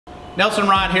Nelson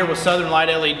Ryan here with Southern Lite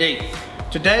LED.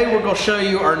 Today we're going to show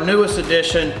you our newest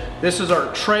addition. This is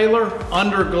our trailer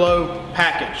underglow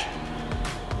package.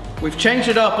 We've changed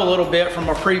it up a little bit from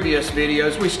our previous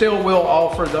videos. We still will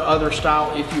offer the other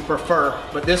style if you prefer,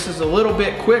 but this is a little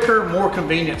bit quicker, more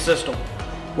convenient system.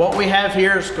 What we have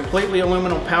here is completely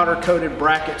aluminum powder coated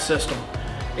bracket system.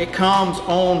 It comes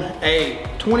on a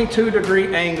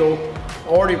 22-degree angle,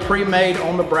 already pre-made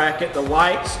on the bracket. The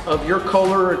lights of your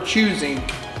color of choosing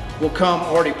will come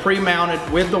already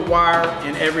pre-mounted with the wire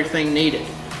and everything needed,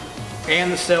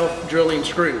 and the self-drilling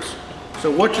screws. So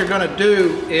what you're going to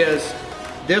do is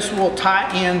this will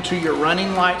tie into your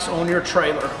running lights on your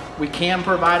trailer. We can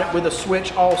provide it with a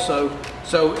switch also,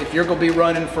 so if you're going to be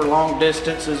running for long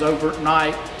distances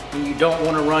overnight and you don't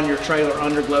want to run your trailer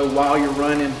underglow while you're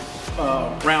running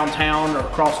around town or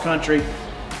across country,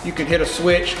 you can hit a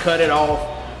switch, cut it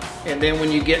off, and then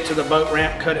when you get to the boat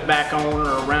ramp, cut it back on,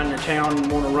 or around your town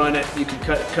and want to run it, you can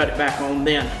cut it back on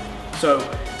then. So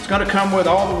it's going to come with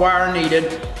all the wire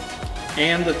needed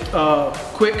and the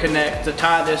quick connect to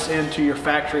tie this into your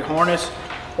factory harness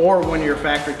or one of your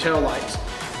factory tail lights.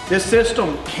 This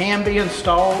system can be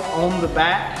installed on the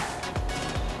back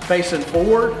facing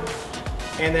forward,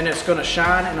 and then it's going to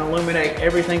shine and illuminate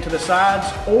everything to the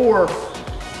sides, or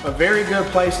a very good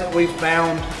place that we've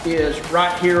found is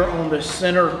right here on the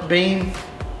center beam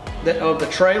of the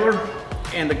trailer.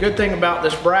 And the good thing about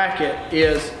this bracket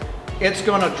is it's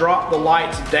going to drop the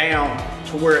lights down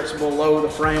to where it's below the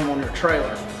frame on your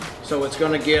trailer. So it's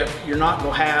going to give, you're not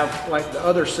going to have, like the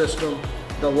other system,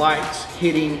 the lights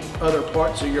hitting other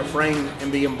parts of your frame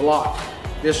and being blocked.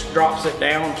 This drops it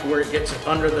down to where it gets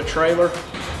under the trailer,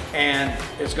 and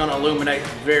it's going to illuminate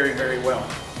very, very well.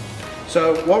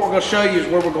 So what we're going to show you is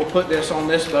where we're going to put this on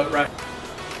this boat.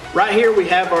 Right here we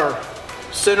have our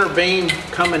center beam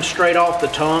coming straight off the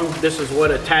tongue. This is what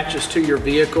attaches to your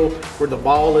vehicle where the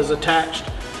ball is attached.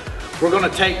 We're going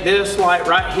to take this light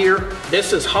right here.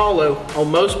 This is hollow.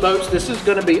 On most boats, this is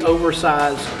going to be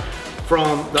oversized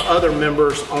from the other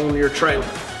members on your trailer.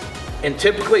 And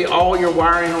typically all your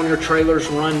wiring on your trailers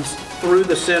runs through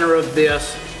the center of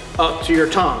this up to your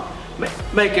tongue,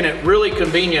 making it really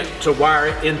convenient to wire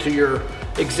it into your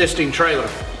existing trailer.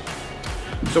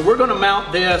 So we're going to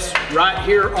mount this right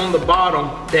here on the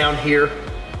bottom down here,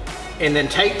 and then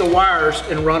take the wires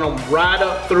and run them right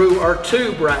up through our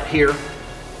tube right here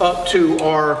up to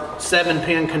our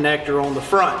 7-pin connector on the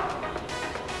front.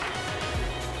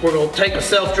 We're going to take the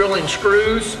self-drilling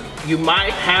screws. You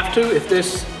might have to, if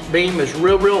this beam is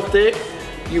real thick,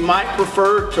 you might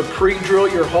prefer to pre-drill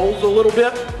your holes a little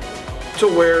bit to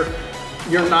where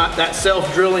you're not, that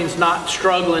self-drilling's not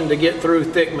struggling to get through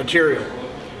thick material.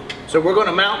 So we're going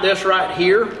to mount this right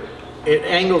here. It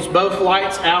angles both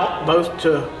lights out, both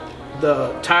to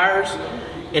the tires,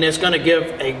 and it's going to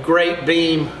give a great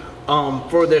beam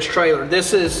for this trailer.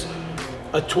 This is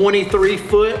a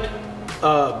 23-foot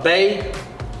bay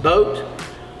boat,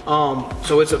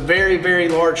 so it's a very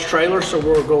large trailer, so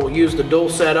we're going to use the dual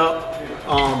setup.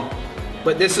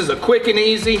 But this is a quick and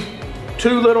easy,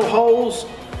 2 little holes,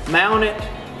 mount it,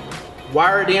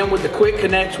 wire it in with the quick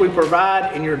connects we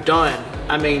provide, and you're done.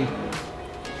 I mean,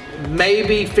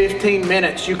 maybe 15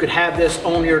 minutes you could have this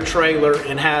on your trailer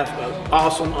and have an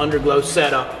awesome underglow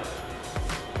setup.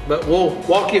 But we'll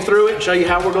walk you through it and show you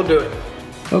how we're going to do it.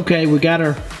 Okay, we got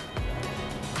our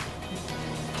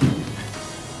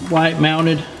light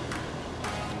mounted.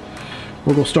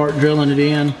 We're going to start drilling it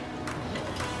in.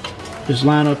 Just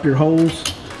line up your holes.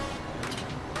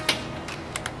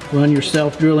 Run your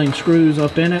self-drilling screws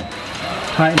up in it.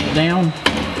 Tighten it down.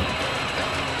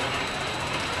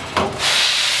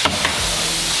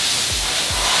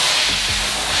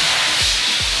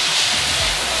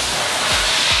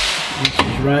 This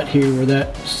is right here where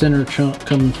that center chunk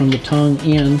coming from the tongue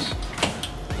ends.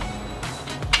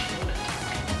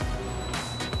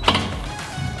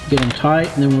 Get them tight,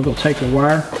 and then we're going to take a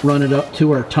wire, run it up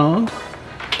to our tongue,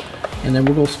 and then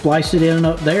we're going to splice it in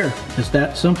up there. It's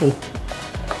that simple.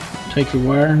 Take your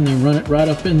wire and then run it right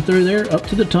up in through there, up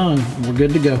to the tongue, and we're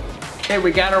good to go. Okay,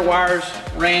 we got our wires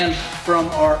ran from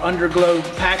our underglow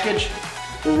package.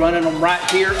 We're running them right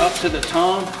here up to the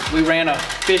tongue. We ran a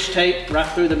fish tape right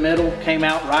through the middle, came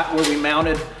out right where we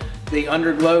mounted the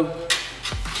underglow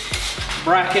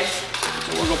bracket.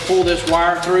 So we're gonna pull this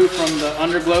wire through from the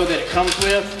underglow that it comes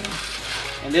with.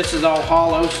 And this is all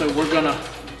hollow, so we're gonna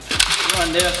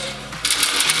run this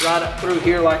right up through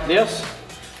here like this.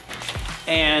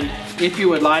 And if you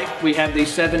would like, we have these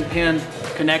 7-pin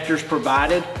connectors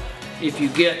provided. If you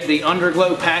get the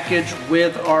underglow package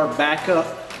with our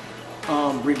backup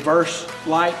reverse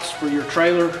lights for your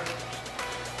trailer,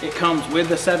 it comes with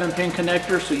the 7-pin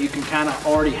connector, so you can kind of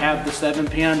already have the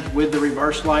 7-pin with the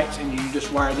reverse lights and you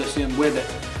just wire this in with it.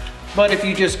 But if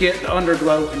you just get the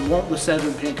Underglow and want the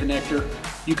 7-pin connector,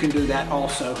 you can do that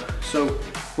also. So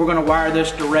we're gonna wire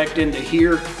this direct into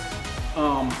here.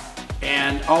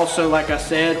 And also, like I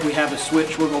said, we have a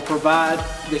switch we're gonna provide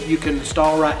that you can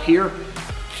install right here.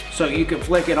 So you can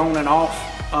flick it on and off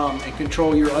and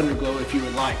control your Underglow if you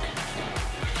would like.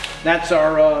 That's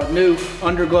our new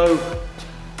Underglow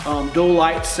dual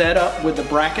light setup with the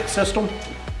bracket system.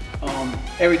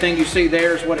 Everything you see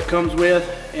there is what it comes with.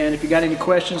 And if you got any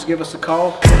questions, give us a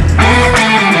call.